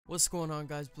What's going on,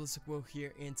 guys? Bxllistic Will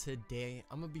here, and today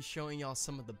I'm gonna be showing y'all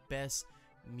some of the best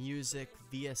music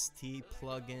VST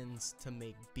plugins to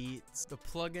make beats. The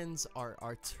plugins are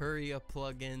Arturia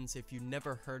plugins. If you've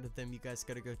never heard of them, you guys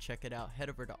gotta go check it out. Head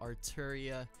over to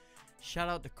Arturia. Shout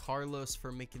out to Carlos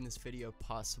for making this video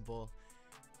possible.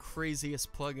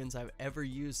 Craziest plugins I've ever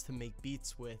used to make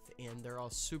beats with, and they're all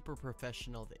super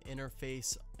professional. The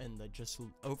interface and the just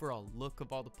overall look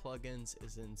of all the plugins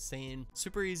is insane,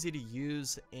 super easy to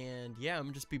use. And yeah,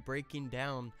 I'm just be breaking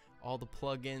down all the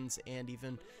plugins and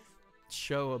even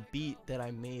show a beat that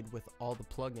I made with all the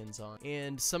plugins on.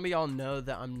 And some of y'all know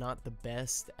that I'm not the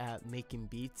best at making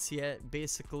beats yet.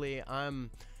 Basically, I'm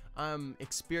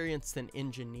experienced in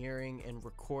engineering and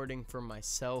recording for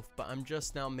myself, but I'm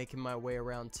just now making my way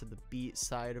around to the beat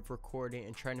side of recording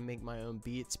and trying to make my own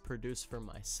beats produced for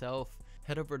myself.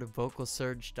 Head over to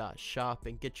vocalsurge.shop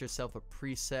and get yourself a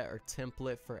preset or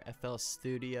template for FL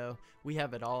Studio. We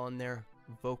have it all on there,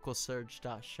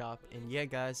 vocalsurge.shop. And yeah,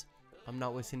 guys, I'm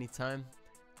not wasting any time.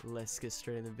 Let's get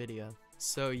straight in the video.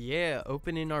 So yeah,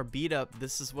 opening our beat up,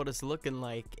 this is what it's looking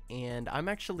like, and I'm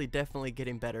actually definitely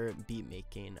getting better at beat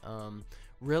making.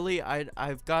 Really,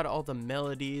 I've got all the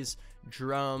melodies,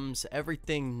 drums,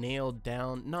 everything nailed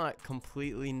down. Not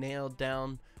completely nailed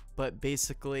down, but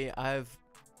basically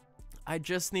I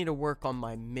just need to work on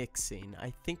my mixing.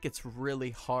 I think it's really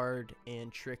hard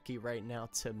and tricky right now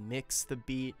to mix the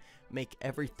beat, make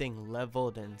everything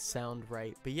leveled and sound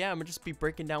right. But yeah, I'm gonna just be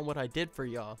breaking down what I did for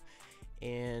y'all.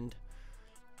 And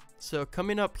so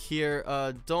coming up here,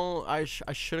 I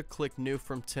should have clicked new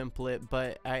from template,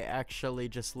 but I actually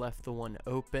just left the one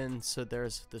open. So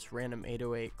there's this random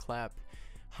 808 clap,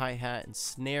 hi-hat, and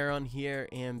snare on here.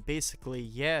 And basically,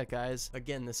 yeah, guys,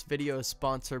 again, this video is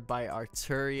sponsored by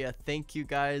Arturia. Thank you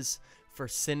guys for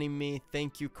sending me.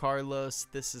 Thank you, Carlos.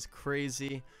 This is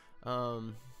crazy.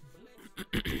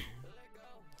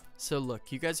 So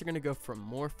look, you guys are going to go from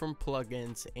more from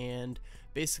plugins, and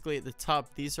basically at the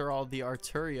top, these are all the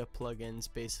Arturia plugins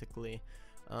basically.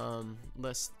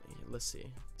 Let's see.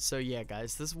 So yeah,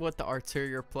 guys, this is what the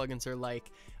Arturia plugins are like.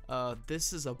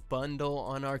 This is a bundle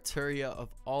on Arturia of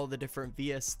all the different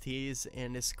VSTs,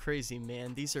 and it's crazy,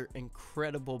 man. These are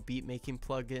incredible beat making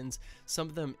plugins. Some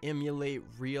of them emulate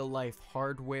real life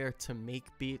hardware to make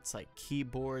beats, like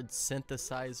keyboards,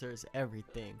 synthesizers,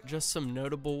 everything. Just some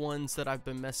notable ones that I've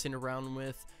been messing around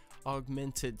with: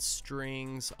 augmented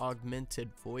strings,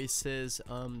 augmented voices,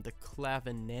 the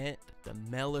clavinet, the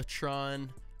mellotron.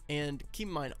 And keep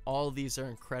in mind, all these are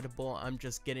incredible. I'm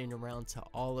just getting around to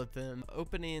all of them.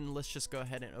 Let's just go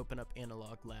ahead and open up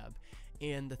Analog Lab.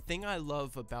 And the thing I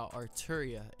love about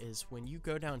Arturia is when you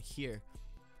go down here,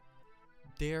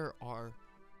 there are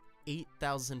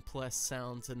 8,000 plus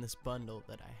sounds in this bundle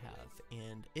that I have,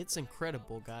 and it's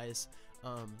incredible, guys.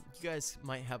 You guys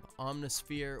might have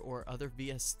Omnisphere or other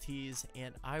VSTs,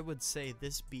 and I would say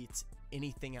this beats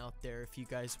anything out there if you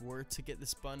guys were to get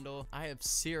this bundle. I have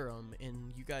Serum,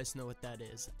 and you guys know what that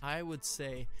is. I would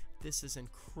say this is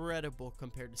incredible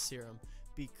compared to Serum,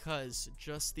 because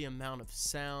just the amount of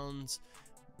sounds,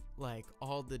 like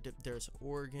all there's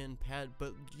organ, pad,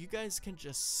 but you guys can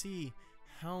just see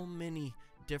how many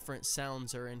different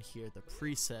sounds are in here, the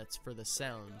presets for the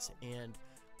sounds. And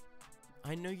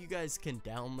I know you guys can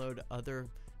download other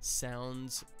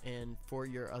sounds and for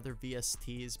your other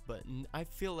VSTs, but I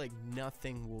feel like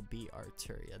nothing will beat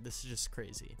Arturia. This is just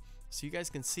crazy. So you guys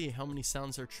can see how many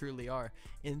sounds there truly are,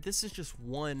 and this is just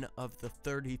one of the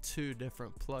 32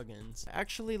 different plugins.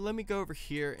 Actually, let me go over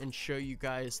here and show you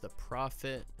guys the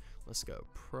Prophet. Let's go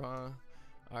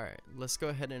alright, let's go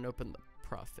ahead and open the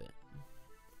Prophet,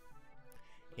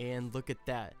 and look at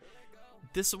that.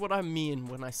 This is what I mean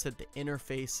when I said the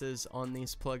interfaces on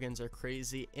these plugins are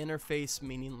crazy. Interface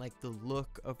meaning like the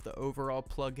look of the overall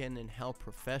plugin and how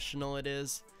professional it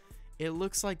is. It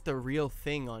looks like the real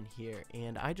thing on here,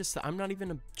 and I'm not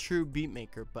even a true beat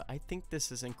maker, but I think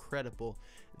this is incredible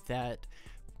that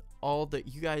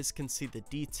you guys can see the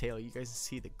detail, you guys can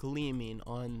see the gleaming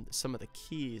on some of the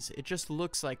keys. It just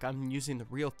looks like I'm using the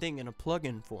real thing in a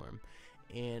plugin form.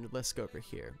 And let's go over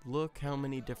here. Look how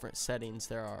many different settings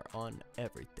there are on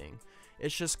everything.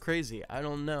 It's just crazy. I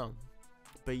don't know,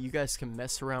 but you guys can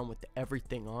mess around with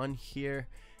everything on here,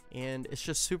 and it's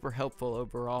just super helpful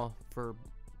overall for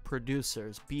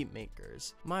producers, beat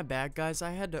makers. My bad, guys,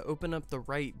 I had to open up the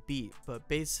right beat, but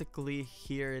basically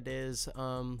here it is.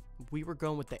 We were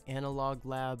going with the Analog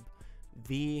Lab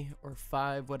V or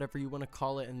 5, whatever you want to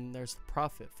call it, and there's the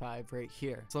Prophet 5 right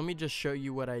here. So let me just show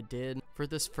you what I did. For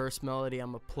this first melody,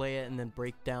 I'm gonna play it and then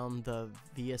break down the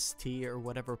VST or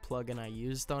whatever plugin I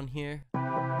used on here.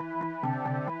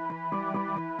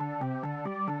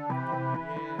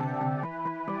 Yeah.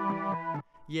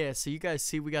 Yeah, so you guys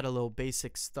see we got a little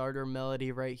basic starter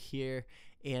melody right here.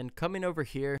 And coming over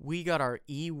here, we got our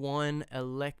E1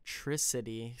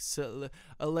 electricity. So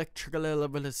electrical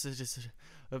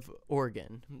of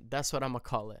organ. That's what I'm gonna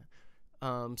call it.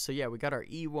 So yeah, we got our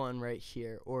E1 right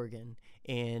here, organ,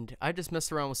 and I just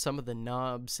messed around with some of the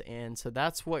knobs, and so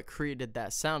that's what created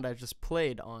that sound I just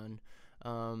played on.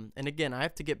 And again, I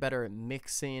have to get better at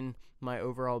mixing my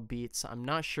overall beats. I'm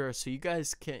not sure, so you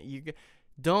guys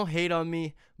don't hate on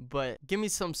me, but give me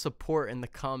some support in the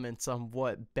comments on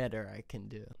what better I can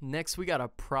do. Next, we got a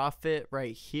Prophet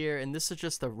right here, and this is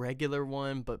just a regular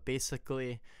one, but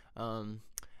basically,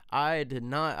 I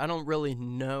don't really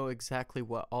know exactly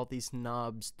what all these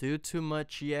knobs do too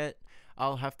much yet.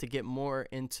 I'll have to get more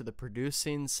into the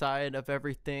producing side of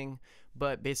everything,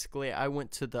 but basically I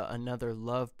went to the Another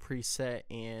Love preset,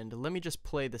 and let me just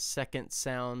play the second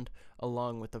sound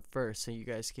along with the first so you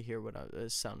guys can hear what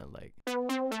it sounded like.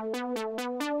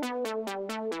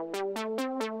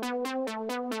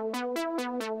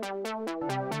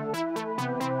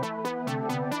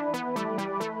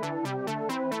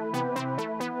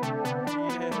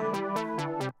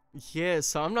 Yeah,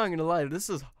 so I'm not gonna lie, this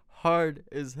is hard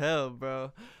as hell,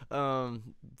 bro.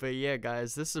 But yeah,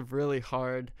 guys, this is really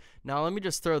hard. Now let me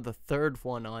just throw the third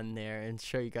one on there and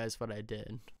show you guys what I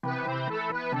did.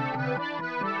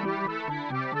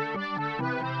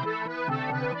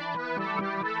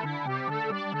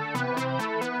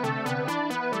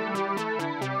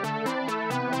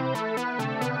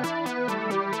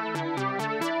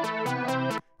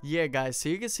 Yeah, guys, so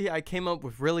you can see I came up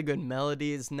with really good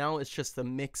melodies. Now it's just the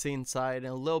mixing side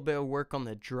and a little bit of work on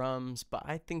the drums, but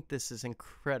I think this is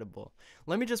incredible.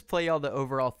 Let me just play y'all the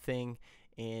overall thing,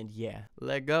 and yeah,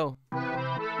 let go.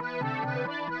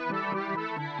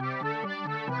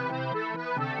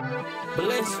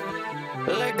 Bliss,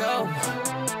 let go.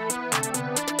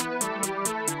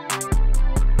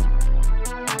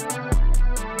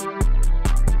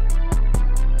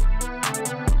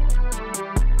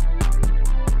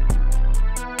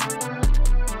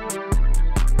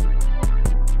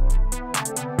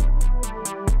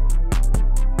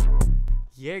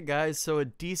 Yeah, guys, so a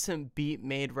decent beat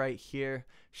made right here.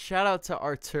 Shout out to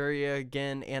Arturia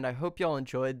again, and I hope y'all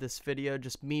enjoyed this video,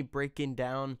 just me breaking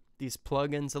down these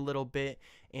plugins a little bit,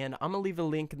 and I'm gonna leave a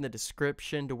link in the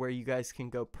description to where you guys can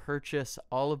go purchase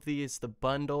all of these, the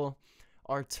bundle.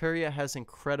 Arturia has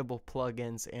incredible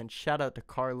plugins, and shout out to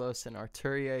Carlos and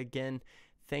Arturia again.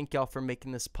 Thank y'all for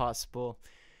making this possible.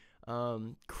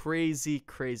 Crazy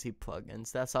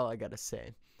plugins. That's all I gotta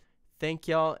say. Thank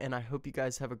y'all, and I hope you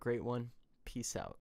guys have a great one. Peace out.